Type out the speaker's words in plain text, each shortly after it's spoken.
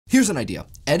Here's an idea.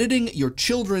 Editing your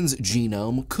children's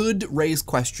genome could raise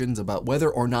questions about whether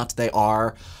or not they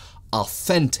are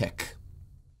authentic.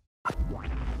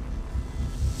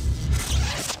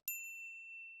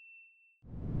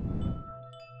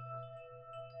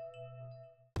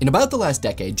 In about the last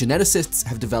decade, geneticists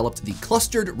have developed the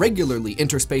clustered, regularly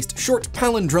interspaced, short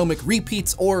palindromic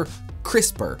repeats, or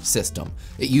CRISPR system.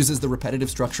 It uses the repetitive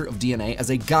structure of DNA as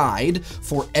a guide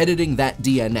for editing that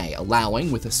DNA,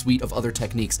 allowing, with a suite of other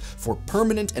techniques, for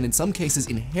permanent and in some cases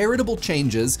inheritable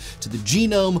changes to the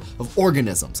genome of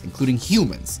organisms, including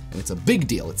humans. And it's a big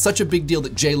deal. It's such a big deal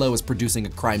that J-Lo is producing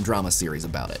a crime drama series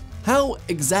about it. How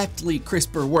exactly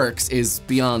CRISPR works is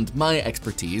beyond my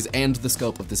expertise and the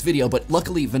scope of this video, but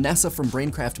luckily Vanessa from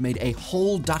Braincraft made a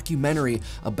whole documentary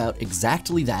about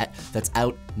exactly that that's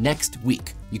out next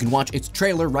week. You can watch its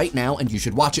trailer right now, and you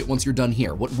should watch it once you're done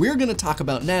here. What we're gonna talk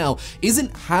about now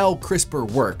isn't how CRISPR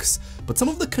works, but some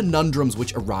of the conundrums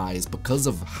which arise because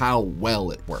of how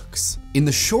well it works. In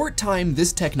the short time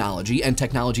this technology, and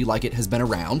technology like it has been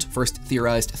around, first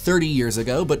theorized 30 years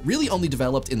ago, but really only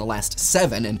developed in the last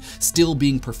 7 and still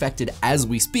being perfected as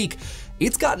we speak,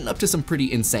 it's gotten up to some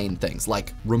pretty insane things,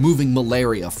 like removing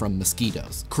malaria from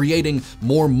mosquitoes, creating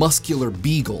more muscular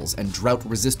beagles and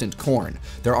drought-resistant corn.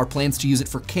 There are plans to use it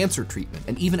for cancer treatment,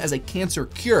 and even as a cancer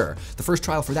cure. The first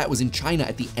trial for that was in China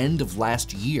at the end of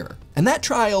last year. And that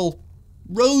trial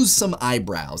rose some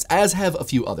eyebrows, as have a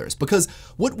few others, because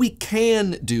what we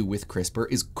can do with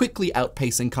CRISPR is quickly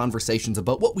outpacing conversations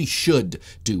about what we should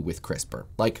do with CRISPR.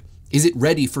 Like, is it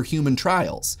ready for human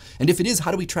trials? And if it is,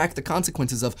 how do we track the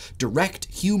consequences of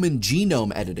direct human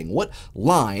genome editing? What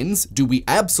lines do we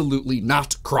absolutely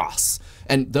not cross?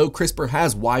 And though CRISPR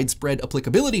has widespread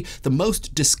applicability, the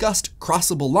most discussed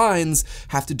crossable lines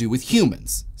have to do with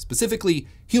humans, specifically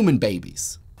human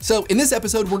babies. So in this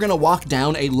episode, we're gonna walk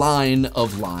down a line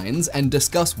of lines and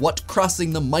discuss what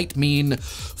crossing them might mean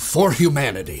for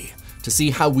humanity, to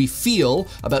see how we feel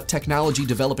about technology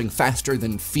developing faster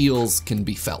than feels can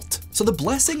be felt. So the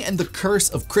blessing and the curse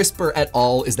of CRISPR et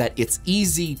al. Is that it's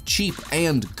easy, cheap,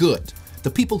 and good. The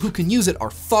people who can use it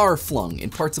are far-flung in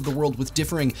parts of the world with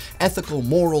differing ethical,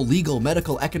 moral, legal,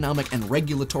 medical, economic, and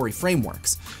regulatory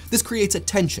frameworks. This creates a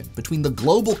tension between the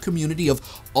global community of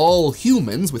all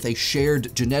humans with a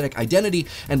shared genetic identity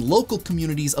and local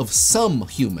communities of some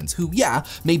humans who, yeah,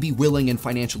 may be willing and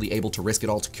financially able to risk it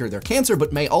all to cure their cancer,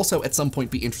 but may also at some point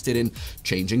be interested in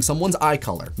changing someone's eye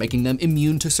color, making them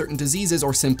immune to certain diseases,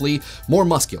 or simply more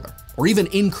muscular, or even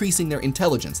increasing their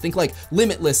intelligence. Think like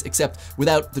Limitless, except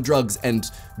without the drugs, and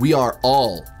we are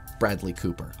all Bradley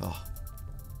Cooper. Oh,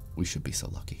 we should be so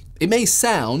lucky. It may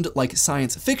sound like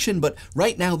science fiction, but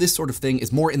right now this sort of thing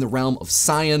is more in the realm of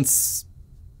science.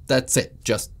 That's it,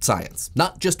 just science.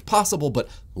 Not just possible, but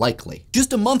likely.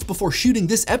 Just a month before shooting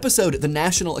this episode, the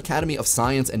National Academy of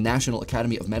Science and National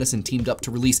Academy of Medicine teamed up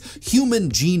to release Human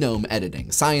Genome Editing,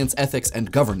 Science, Ethics,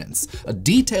 and Governance, a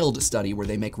detailed study where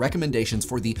they make recommendations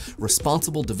for the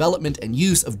responsible development and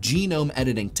use of genome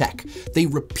editing tech. They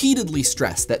repeatedly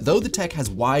stress that though the tech has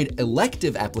wide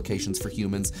elective applications for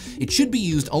humans, it should be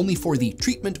used only for the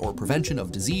treatment or prevention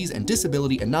of disease and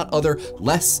disability and not other,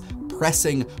 less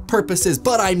pressing purposes.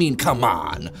 But I mean, come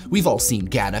on. We've all seen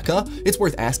Gattaca. It's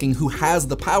worth asking who has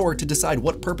the power to decide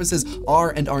what purposes are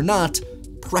and are not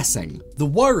pressing. The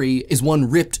worry is one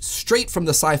ripped straight from the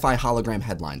sci-fi hologram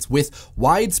headlines. With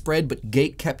widespread but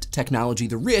gate-kept technology,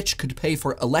 the rich could pay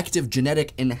for elective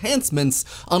genetic enhancements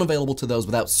unavailable to those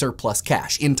without surplus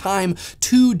cash. In time,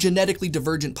 2 genetically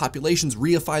divergent populations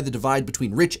reify the divide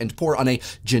between rich and poor on a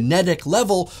genetic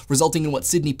level, resulting in what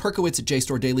Sidney Perkowitz at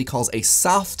JSTOR Daily calls a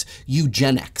soft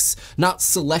eugenics. Not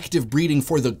selective breeding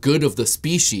for the good of the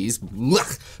species,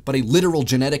 but a literal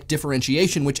genetic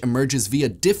differentiation which emerges via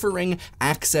differing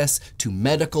access to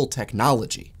medical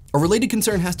technology. A related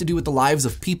concern has to do with the lives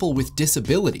of people with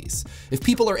disabilities. If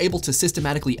people are able to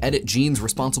systematically edit genes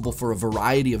responsible for a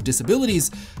variety of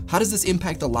disabilities, how does this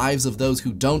impact the lives of those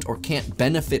who don't or can't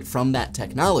benefit from that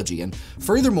technology? And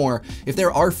furthermore, if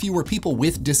there are fewer people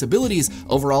with disabilities,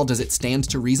 overall, does it stand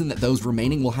to reason that those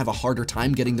remaining will have a harder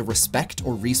time getting the respect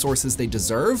or resources they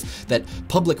deserve? That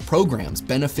public programs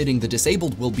benefiting the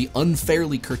disabled will be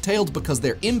unfairly curtailed because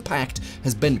their impact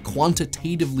has been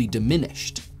quantitatively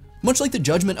diminished? Much like the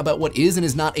judgment about what is and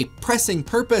is not a pressing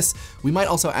purpose, we might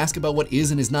also ask about what is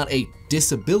and is not a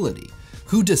disability.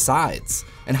 Who decides?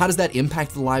 And how does that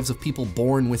impact the lives of people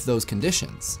born with those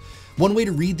conditions? One way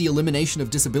to read the elimination of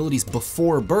disabilities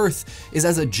before birth is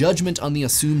as a judgment on the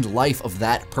assumed life of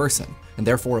that person, and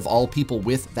therefore of all people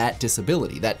with that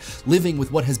disability, that living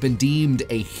with what has been deemed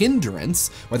a hindrance,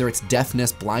 whether it's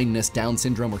deafness, blindness, Down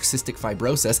syndrome, or cystic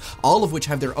fibrosis, all of which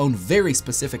have their own very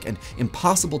specific and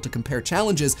impossible to compare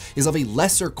challenges, is of a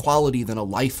lesser quality than a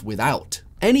life without.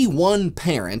 Any one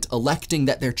parent electing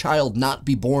that their child not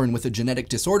be born with a genetic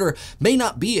disorder may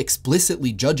not be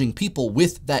explicitly judging people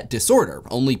with that disorder,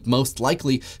 only most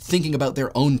likely thinking about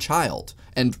their own child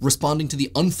and responding to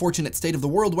the unfortunate state of the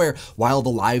world where, while the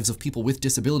lives of people with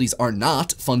disabilities are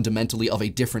not fundamentally of a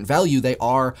different value, they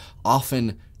are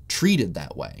often treated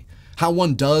that way. How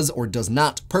one does or does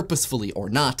not, purposefully or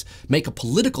not, make a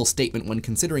political statement when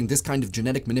considering this kind of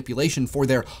genetic manipulation for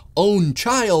their own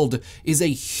child is a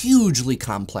hugely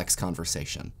complex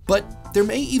conversation. But there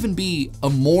may even be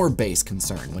a more base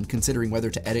concern when considering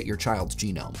whether to edit your child's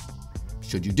genome.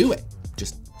 Should you do it?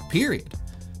 Just period.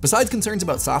 Besides concerns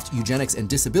about soft eugenics and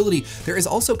disability, there is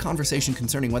also conversation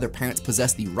concerning whether parents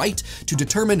possess the right to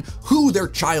determine who their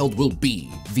child will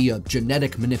be via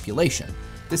genetic manipulation.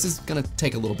 This is gonna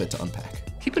take a little bit to unpack.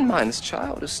 Keep in mind, this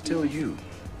child is still you.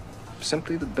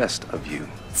 Simply the best of you.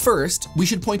 First, we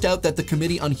should point out that the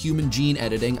Committee on Human Gene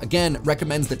Editing, again,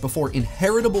 recommends that before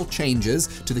inheritable changes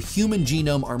to the human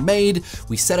genome are made,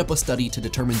 we set up a study to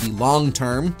determine the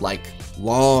long-term, like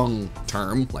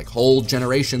whole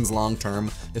generations long-term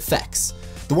effects.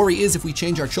 The worry is if we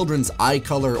change our children's eye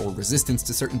color or resistance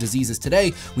to certain diseases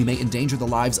today, we may endanger the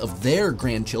lives of their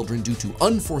grandchildren due to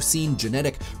unforeseen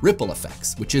genetic ripple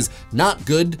effects, which is not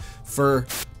good for,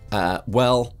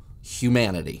 well,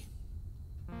 humanity.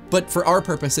 But for our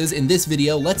purposes, in this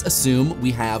video, let's assume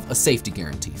we have a safety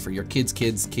guarantee for your kids.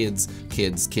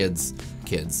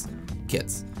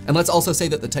 And let's also say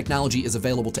that the technology is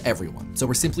available to everyone. So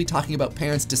we're simply talking about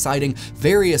parents deciding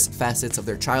various facets of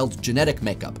their child's genetic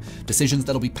makeup, decisions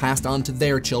that'll be passed on to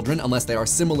their children unless they are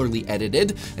similarly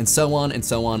edited, and so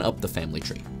on up the family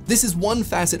tree. This is one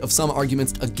facet of some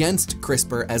arguments against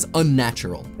CRISPR as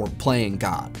unnatural or playing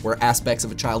God, where aspects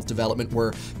of a child's development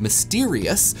were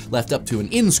mysterious, left up to an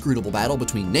inscrutable battle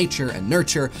between nature and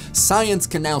nurture. Science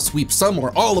can now sweep some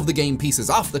or all of the game pieces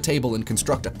off the table and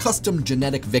construct a custom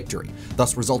genetic victory,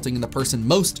 thus resulting in the person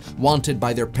most wanted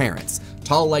by their parents.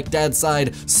 Tall like dad's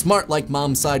side, smart like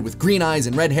mom's side, with green eyes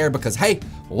and red hair because, hey,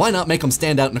 why not make them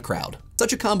stand out in a crowd?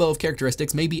 Such a combo of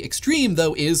characteristics may be extreme,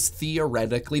 though is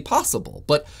theoretically possible.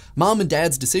 But mom and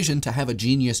dad's decision to have a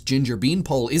genius ginger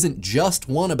beanpole isn't just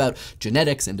one about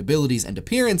genetics and abilities and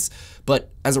appearance,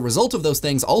 but as a result of those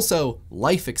things, also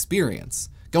life experience.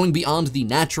 Going beyond the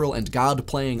natural and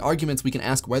God-playing arguments, we can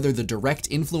ask whether the direct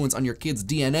influence on your kid's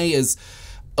DNA is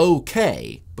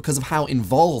okay because of how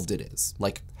involved it is,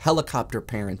 like helicopter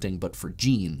parenting but for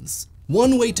genes.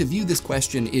 One way to view this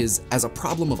question is as a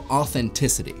problem of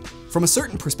authenticity. From a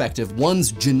certain perspective,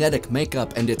 one's genetic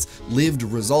makeup and its lived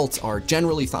results are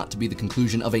generally thought to be the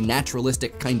conclusion of a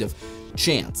naturalistic kind of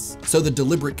chance. So the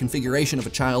deliberate configuration of a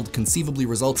child conceivably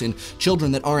results in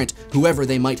children that aren't whoever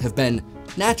they might have been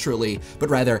naturally, but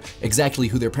rather exactly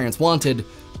who their parents wanted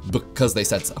because they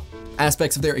said so.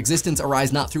 Aspects of their existence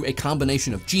arise not through a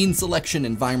combination of gene selection,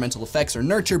 environmental effects, or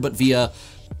nurture, but via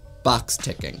box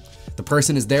ticking. The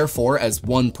person is therefore, as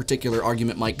one particular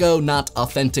argument might go, not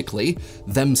authentically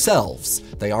themselves.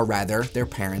 They are rather their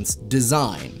parents'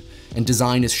 design. And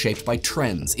design is shaped by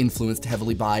trends, influenced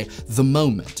heavily by the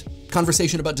moment.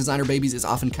 Conversation about designer babies is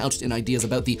often couched in ideas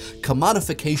about the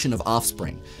commodification of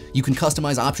offspring. You can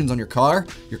customize options on your car,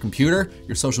 your computer,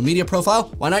 your social media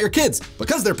profile. Why not your kids?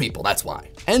 Because they're people, that's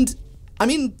why. And I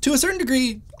mean, to a certain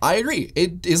degree, I agree.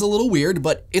 It is a little weird,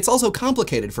 but it's also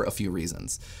complicated for a few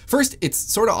reasons. First, it's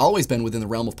sort of always been within the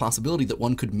realm of possibility that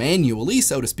one could manually,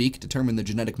 so to speak, determine the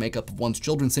genetic makeup of one's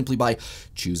children simply by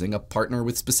choosing a partner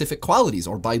with specific qualities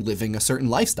or by living a certain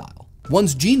lifestyle.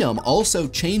 One's genome also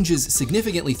changes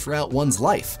significantly throughout one's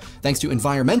life, thanks to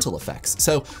environmental effects.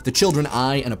 So the children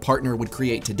I and a partner would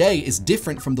create today is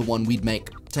different from the one we'd make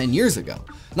 10 years ago.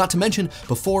 Not to mention,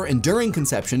 before and during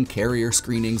conception, carrier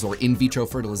screenings or in vitro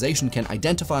fertilization can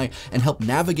identify and help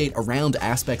navigate around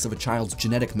aspects of a child's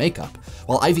genetic makeup.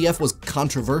 While IVF was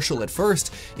controversial at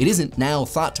first, it isn't now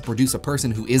thought to produce a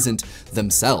person who isn't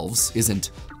themselves,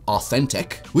 isn't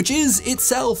authentic, which is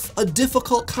itself a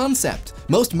difficult concept.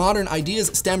 Most modern ideas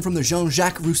stem from the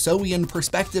Jean-Jacques Rousseauian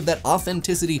perspective that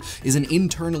authenticity is an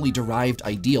internally derived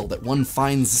ideal, that one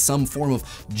finds some form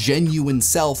of genuine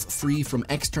self free from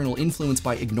external influence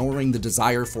by ignoring the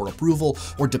desire for approval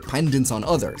or dependence on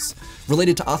others.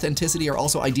 Related to authenticity are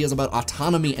also ideas about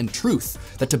autonomy and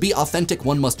truth, that to be authentic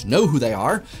one must know who they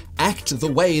are, act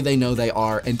the way they know they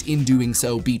are, and in doing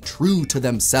so be true to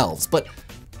themselves. But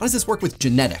how does this work with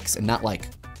genetics and not like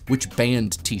which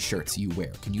band t-shirts you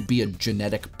wear? Can you be a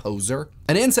genetic poser?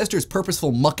 An ancestor's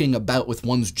purposeful mucking about with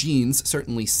one's genes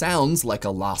certainly sounds like a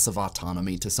loss of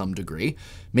autonomy to some degree.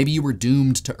 Maybe you were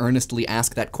doomed to earnestly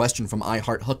ask that question from I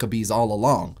Heart Huckabees all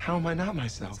along. How am I not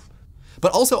myself?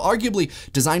 But also arguably,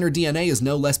 designer DNA is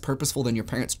no less purposeful than your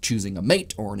parents choosing a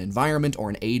mate or an environment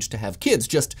or an age to have kids,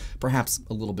 just perhaps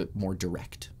a little bit more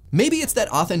direct. Maybe it's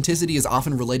that authenticity is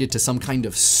often related to some kind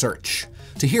of search.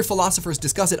 To hear philosophers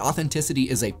discuss it, authenticity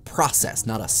is a process,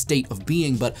 not a state of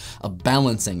being, but a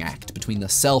balancing act between the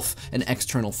self and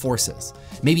external forces.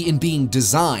 Maybe in being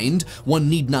designed, one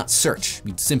need not search.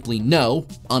 You'd simply know,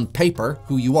 on paper,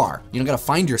 who you are. You don't gotta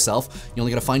find yourself, you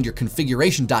only gotta find your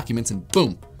configuration documents and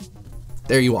boom,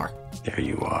 there you are. There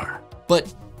you are.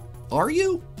 But are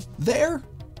you there?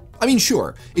 I mean,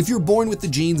 sure, if you're born with the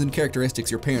genes and characteristics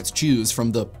your parents choose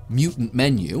from the mutant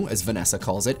menu, as Vanessa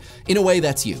calls it, in a way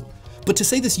that's you. But to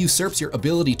say this usurps your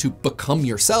ability to become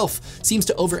yourself seems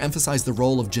to overemphasize the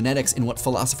role of genetics in what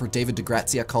philosopher David de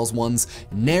Grazia calls one's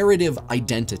narrative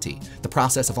identity, the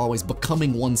process of always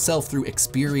becoming oneself through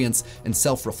experience and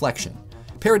self-reflection.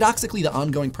 Paradoxically, the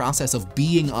ongoing process of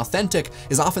being authentic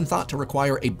is often thought to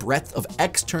require a breadth of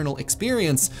external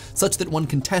experience such that one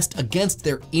can test against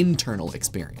their internal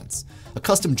experience. A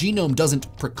custom genome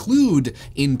doesn't preclude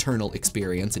internal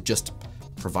experience, it just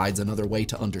provides another way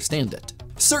to understand it.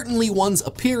 Certainly one's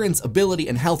appearance, ability,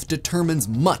 and health determines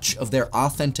much of their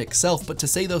authentic self, but to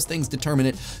say those things determine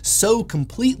it so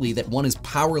completely that one is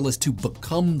powerless to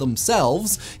become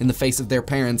themselves in the face of their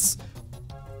parents'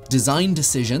 design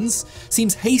decisions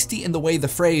seems hasty in the way the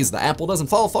phrase, "the apple doesn't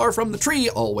fall far from the tree,"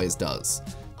 always does.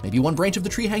 Maybe one branch of the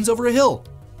tree hangs over a hill.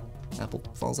 Apple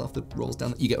falls off, that rolls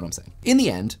down. You get what I'm saying. In the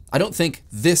end, I don't think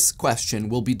this question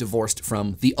will be divorced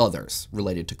from the others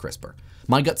related to CRISPR.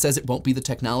 My gut says it won't be the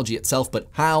technology itself, but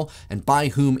how and by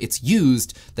whom it's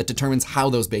used that determines how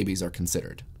those babies are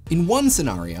considered. In one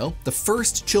scenario, the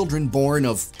first children born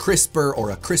of CRISPR or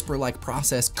a CRISPR-like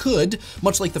process could,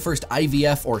 much like the first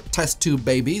IVF or test tube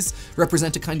babies,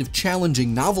 represent a kind of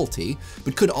challenging novelty,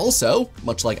 but could also,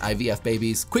 much like IVF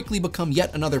babies, quickly become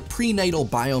yet another prenatal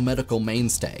biomedical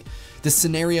mainstay. This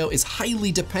scenario is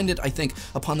highly dependent, I think,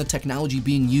 upon the technology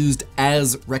being used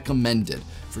as recommended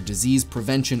for disease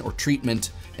prevention or treatment,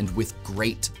 and with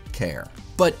great care.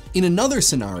 But in another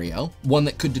scenario, one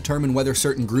that could determine whether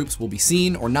certain groups will be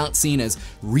seen or not seen as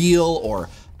real or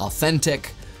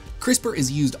authentic, CRISPR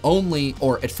is used only,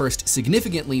 or at first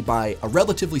significantly, by a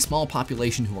relatively small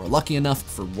population who are lucky enough,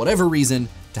 for whatever reason,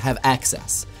 to have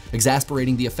access,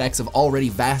 exacerbating the effects of already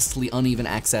vastly uneven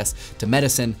access to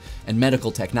medicine and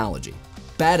medical technology.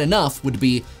 Bad enough would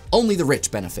be only the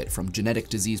rich benefit from genetic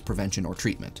disease prevention or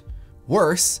treatment.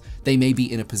 Worse, they may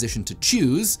be in a position to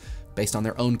choose, based on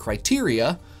their own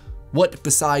criteria, what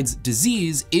besides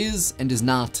disease is and is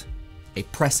not a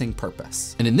pressing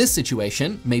purpose. And in this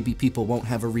situation, maybe people won't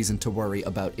have a reason to worry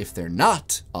about if they're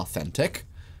not authentic,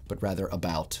 but rather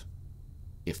about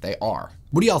if they are.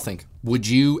 What do y'all think? Would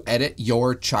you edit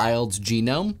your child's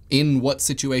genome? In what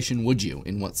situation would you?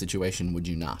 In what situation would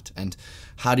you not? And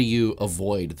how do you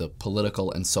avoid the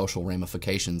political and social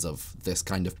ramifications of this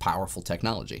kind of powerful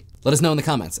technology? Let us know in the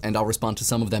comments, and I'll respond to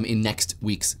some of them in next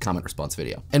week's comment response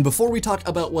video. And before we talk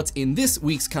about what's in this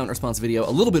week's comment response video,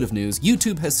 a little bit of news.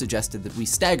 YouTube has suggested that we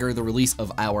stagger the release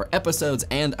of our episodes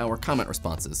and our comment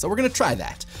responses. So we're gonna try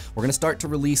that. We're gonna start to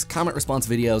release comment response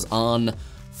videos on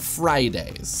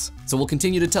Fridays. So we'll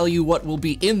continue to tell you what will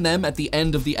be in them at the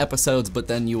end of the episodes, but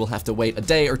then you will have to wait a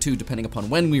day or two, depending upon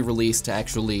when we release, to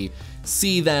actually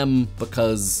see them,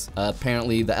 because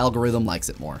apparently the algorithm likes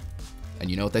it more.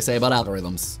 And you know what they say about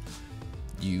algorithms.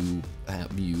 You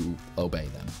obey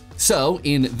them. So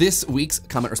in this week's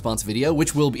comment response video,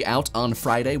 which will be out on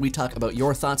Friday, we talk about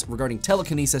your thoughts regarding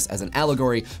telekinesis as an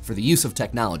allegory for the use of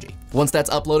technology. Once that's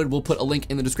uploaded, we'll put a link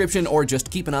in the description, or just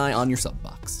keep an eye on your sub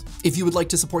box. If you would like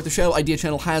to support the show, Idea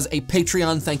Channel has a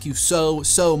Patreon. Thank you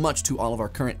so much to all of our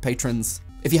current patrons.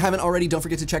 If you haven't already, don't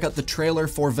forget to check out the trailer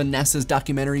for Vanessa's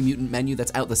documentary Mutant Menu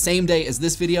that's out the same day as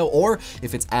this video, or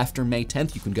if it's after May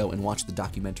 10th, you can go and watch the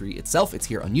documentary itself. It's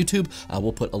here on YouTube.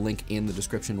 We'll put a link in the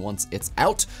description once it's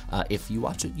out. If you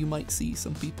watch it, you might see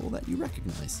some people that you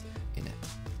recognize in it.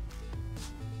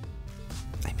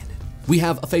 We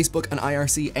have a Facebook, an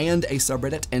IRC, and a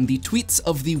subreddit, and the tweets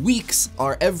of the weeks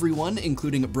are everyone,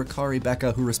 including Bricari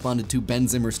Becca, who responded to Ben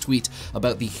Zimmer's tweet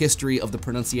about the history of the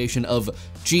pronunciation of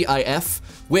GIF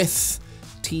with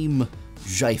Team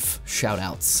Jife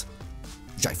shoutouts.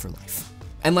 Jife for life.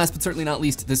 And last but certainly not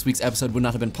least, this week's episode would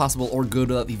not have been possible or good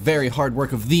without the very hard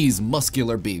work of these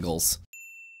muscular beagles.